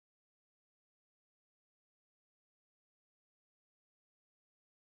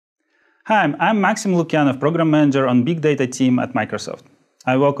Hi, I'm Maxim Lukianov, Program Manager on Big Data team at Microsoft.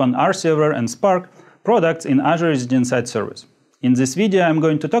 I work on R Server and Spark products in Azure Edge Insight Service. In this video, I'm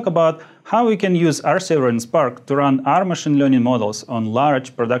going to talk about how we can use R Server and Spark to run R machine learning models on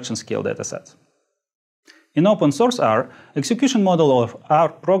large production-scale datasets. In open source R, execution model of R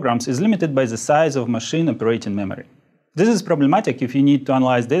programs is limited by the size of machine operating memory. This is problematic if you need to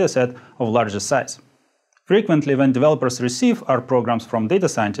analyze dataset of larger size. Frequently, when developers receive R programs from data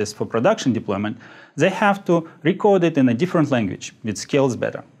scientists for production deployment, they have to recode it in a different language, which scales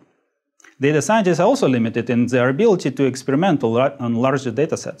better. Data scientists are also limited in their ability to experiment on larger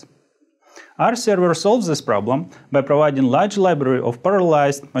datasets. R Server solves this problem by providing large library of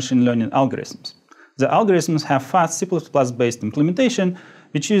parallelized machine learning algorithms. The algorithms have fast C++-based implementation,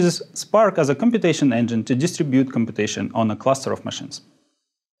 which uses Spark as a computation engine to distribute computation on a cluster of machines.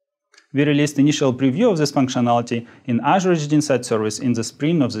 We released initial preview of this functionality in Azure Edge Insight Service in the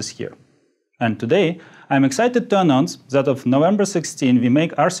spring of this year. And today, I'm excited to announce that of November 16, we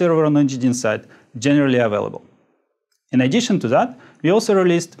make R Server on Edge Insight generally available. In addition to that, we also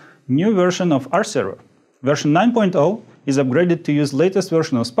released new version of R Server. Version 9.0 is upgraded to use latest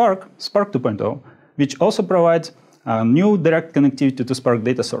version of Spark, Spark 2.0, which also provides new direct connectivity to Spark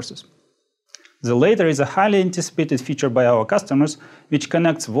data sources. The latter is a highly anticipated feature by our customers, which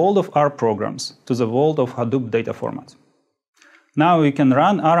connects Vault of R programs to the Vault of Hadoop data formats. Now we can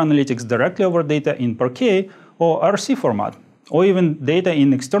run R analytics directly over data in Parquet or RC format, or even data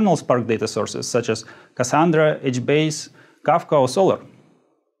in external Spark data sources such as Cassandra, HBase, Kafka, or Solr.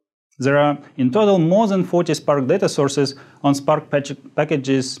 There are in total more than 40 Spark data sources on Spark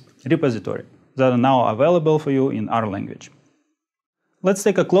packages repository that are now available for you in R language. Let's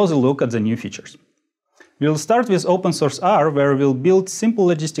take a closer look at the new features. We'll start with open source R, where we'll build simple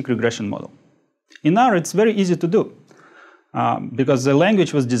logistic regression model. In R, it's very easy to do, because the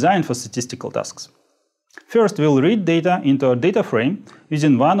language was designed for statistical tasks. First, we'll read data into a data frame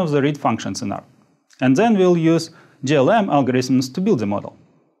using one of the read functions in R. And then we'll use GLM algorithms to build the model.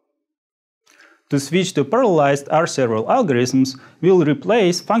 To switch to parallelized R server algorithms, we'll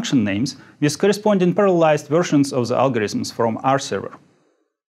replace function names with corresponding parallelized versions of the algorithms from R server.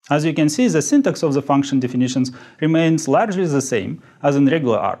 As you can see, the syntax of the function definitions remains largely the same as in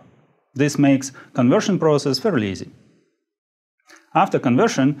regular R. This makes conversion process fairly easy. After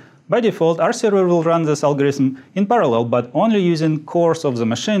conversion, by default, R server will run this algorithm in parallel, but only using cores of the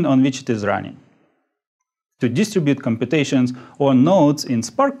machine on which it is running. To distribute computations or nodes in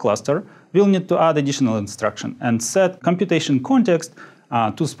Spark cluster, we'll need to add additional instruction and set computation context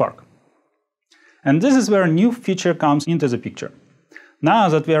to Spark. And this is where a new feature comes into the picture. Now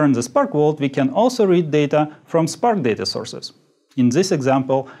that we are in the Spark Vault, we can also read data from Spark data sources. In this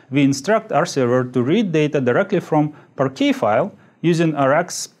example, we instruct R server to read data directly from Parquet file using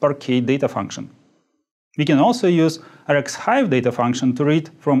Rx Parquet data function. We can also use Rx Hive data function to read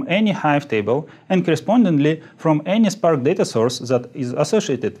from any Hive table and correspondingly from any Spark data source that is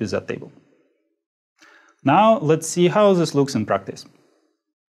associated with that table. Now let's see how this looks in practice.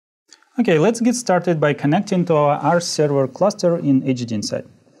 Okay, let's get started by connecting to our R server cluster in Edge Insight.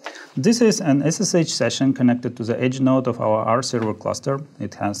 This is an SSH session connected to the edge node of our R server cluster.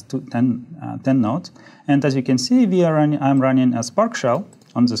 It has 10 nodes. And as you can see, I'm running a Spark shell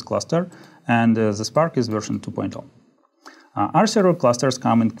on this cluster, and the Spark is version 2.0. R server clusters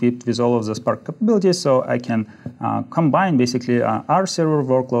come equipped with all of the Spark capabilities, so I can combine basically R server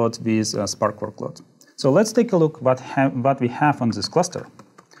workloads with Spark workloads. So let's take a look what we have on this cluster.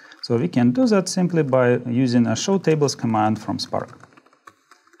 So we can do that simply by using a show tables command from Spark.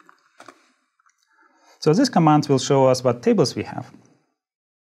 So this command will show us what tables we have.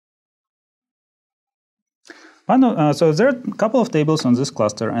 So there are a couple of tables on this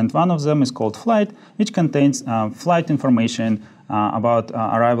cluster, and one of them is called flight, which contains flight information about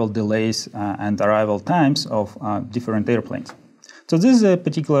arrival delays and arrival times of different airplanes. So this is a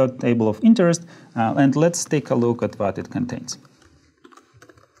particular table of interest, and let's take a look at what it contains.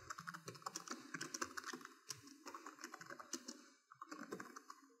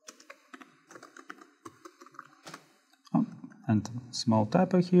 And small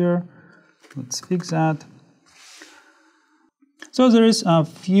typo here. Let's fix that. So there is a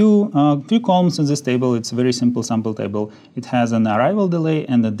few columns in this table. It's a very simple sample table. It has an arrival delay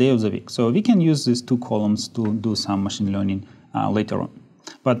and a day of the week. So we can use these two columns to do some machine learning later on.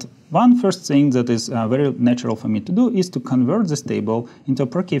 But one first thing that is very natural for me to do is to convert this table into a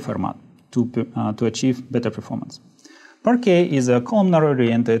Parquet format to achieve better performance. Parquet is a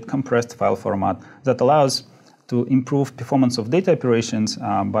columnar-oriented compressed file format that allows to improve performance of data operations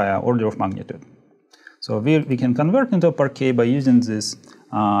by an order of magnitude. So we can convert into Parquet by using this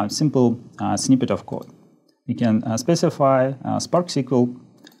simple snippet of code. We can specify a Spark SQL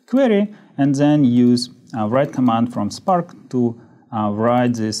query and then use a write command from Spark to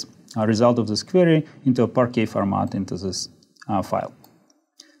write this result of this query into a Parquet format into this file.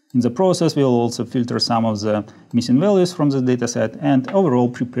 In the process, we'll also filter some of the missing values from the dataset and overall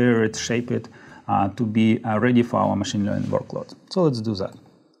prepare it, shape it to be ready for our machine learning workload. So let's do that.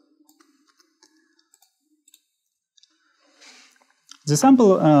 The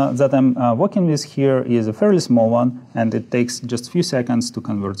sample that I'm working with here is a fairly small one, and it takes just a few seconds to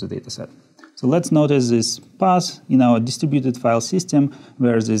convert the dataset. So let's notice this path in our distributed file system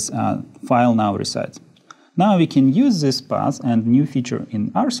where this file now resides. Now we can use this path and new feature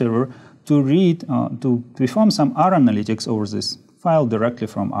in our server to read, to perform some R analytics over this file directly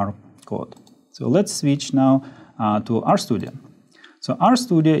from our code. So let's switch now to RStudio. So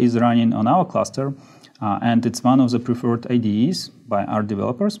RStudio is running on our cluster, and it's one of the preferred IDEs by our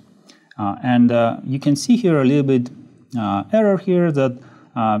developers. And you can see here a little bit error here that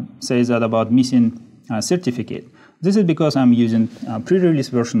says that about missing certificate. This is because I'm using a pre-release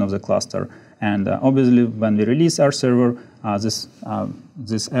version of the cluster, and obviously when we release our server,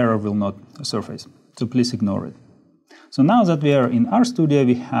 this error will not surface. So please ignore it. So now that we are in RStudio,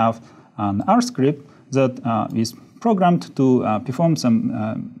 we have an R script that is programmed to perform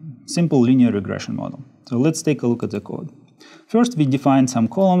some simple linear regression model. So let's take a look at the code. First, we define some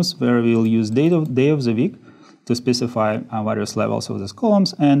columns where we will use day of the week to specify various levels of these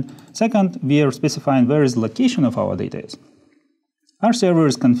columns. And second, we are specifying where is the location of our data is. Our server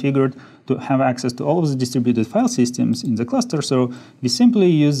is configured to have access to all of the distributed file systems in the cluster, so we simply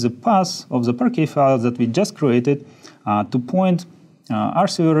use the path of the Parquet file that we just created to point our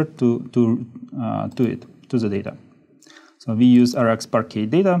server to the data. So we use Rx Parquet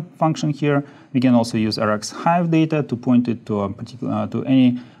data function here. We can also use Rx Hive data to point it to a particular to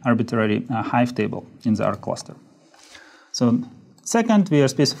any arbitrary Hive table in the R cluster. So second, we are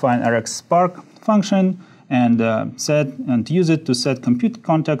specifying Rx Spark function and use it to set compute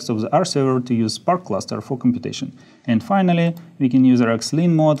context of the R server to use Spark cluster for computation. And finally, we can use Rx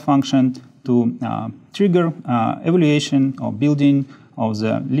Lean mode function to trigger evaluation or building of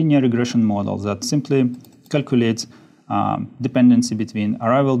the linear regression model that simply calculates dependency between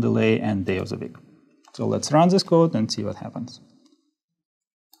arrival delay and day of the week. So let's run this code and see what happens.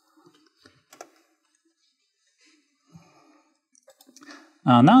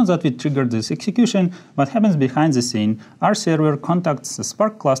 Now that we triggered this execution, what happens behind the scene, our server contacts the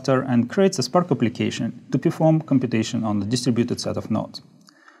Spark cluster and creates a Spark application to perform computation on the distributed set of nodes.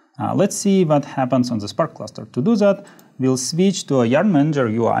 Let's see what happens on the Spark cluster. To do that, we'll switch to a Yarn Manager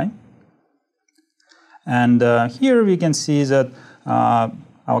UI. And here we can see that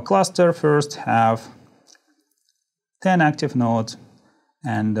our cluster first have 10 active nodes,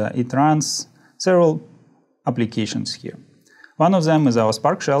 and it runs several applications here. One of them is our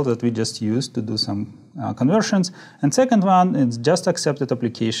Spark shell that we just used to do some conversions. And second one is just accepted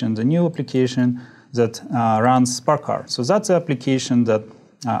application, the new application that runs Spark R. So that's the application that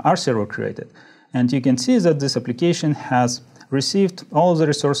our server created. And you can see that this application has received all the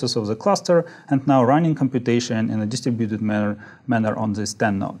resources of the cluster and now running computation in a distributed manner on these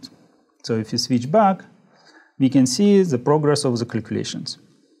 10 nodes. So if you switch back, we can see the progress of the calculations.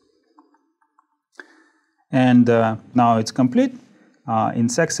 And now it's complete in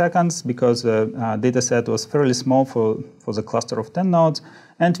 6 seconds because the data set was fairly small for the cluster of 10 nodes,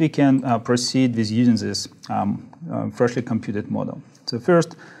 and we can proceed with using this freshly computed model. So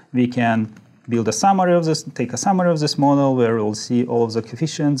first, we can build a summary of this, take a summary of this model where we'll see all of the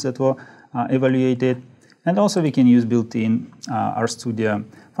coefficients that were evaluated. And also we can use built-in RStudio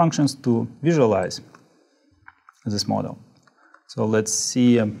functions to visualize this model. So let's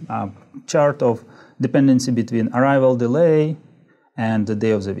see a chart of dependency between arrival delay and the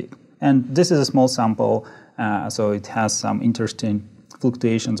day of the week. And this is a small sample, so it has some interesting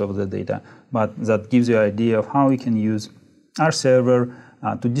fluctuations of the data, but that gives you an idea of how we can use our server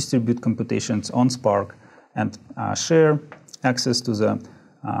to distribute computations on Spark and share access to the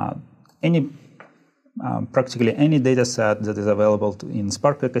practically any data set that is available in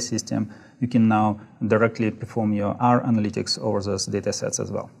Spark ecosystem. You can now directly perform your R analytics over those data sets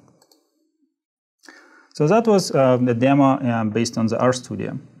as well. So that was the demo based on the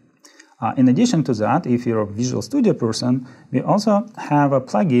RStudio. In addition to that, if you're a Visual Studio person, we also have a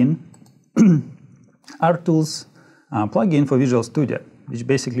plugin, RTools plugin for Visual Studio, which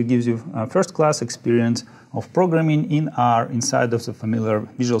basically gives you a first-class experience of programming in R inside of the familiar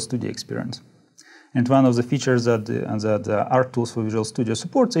Visual Studio experience. And one of the features that the R tools for Visual Studio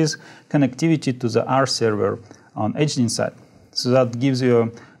supports is connectivity to the R server on HDInsight. So that gives you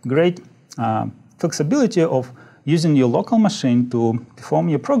a great flexibility of using your local machine to perform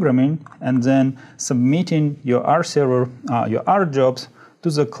your programming and then submitting your R server, your R jobs to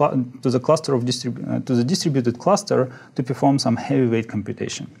the cluster of to the distributed cluster to perform some heavyweight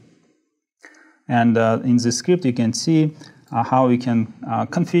computation. And in this script, you can see how you can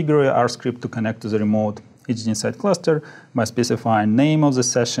configure your R script to connect to the remote HDInsight cluster by specifying name of the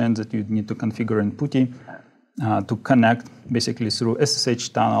session that you need to configure in PuTTY to connect basically through SSH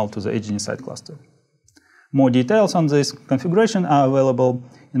tunnel to the HDInsight cluster. More details on this configuration are available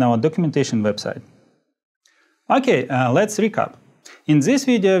in our documentation website. Okay, let's recap. In this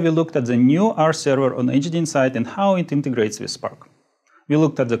video, we looked at the new R server on HDInsight and how it integrates with Spark. We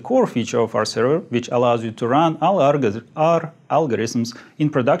looked at the core feature of R server, which allows you to run all R algorithms in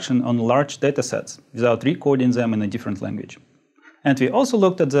production on large datasets without recoding them in a different language. And we also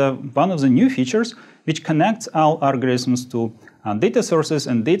looked at one of the new features, which connects all algorithms to data sources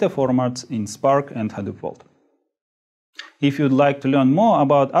and data formats in Spark and Hadoop Vault. If you'd like to learn more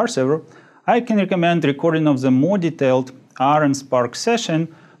about R server, I can recommend recording of the more detailed R and Spark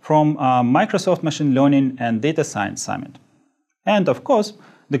session from Microsoft Machine Learning and Data Science Summit. And of course,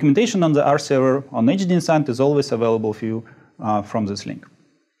 documentation on the R server on HDInsight is always available for you from this link.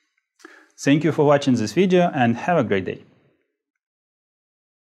 Thank you for watching this video and have a great day.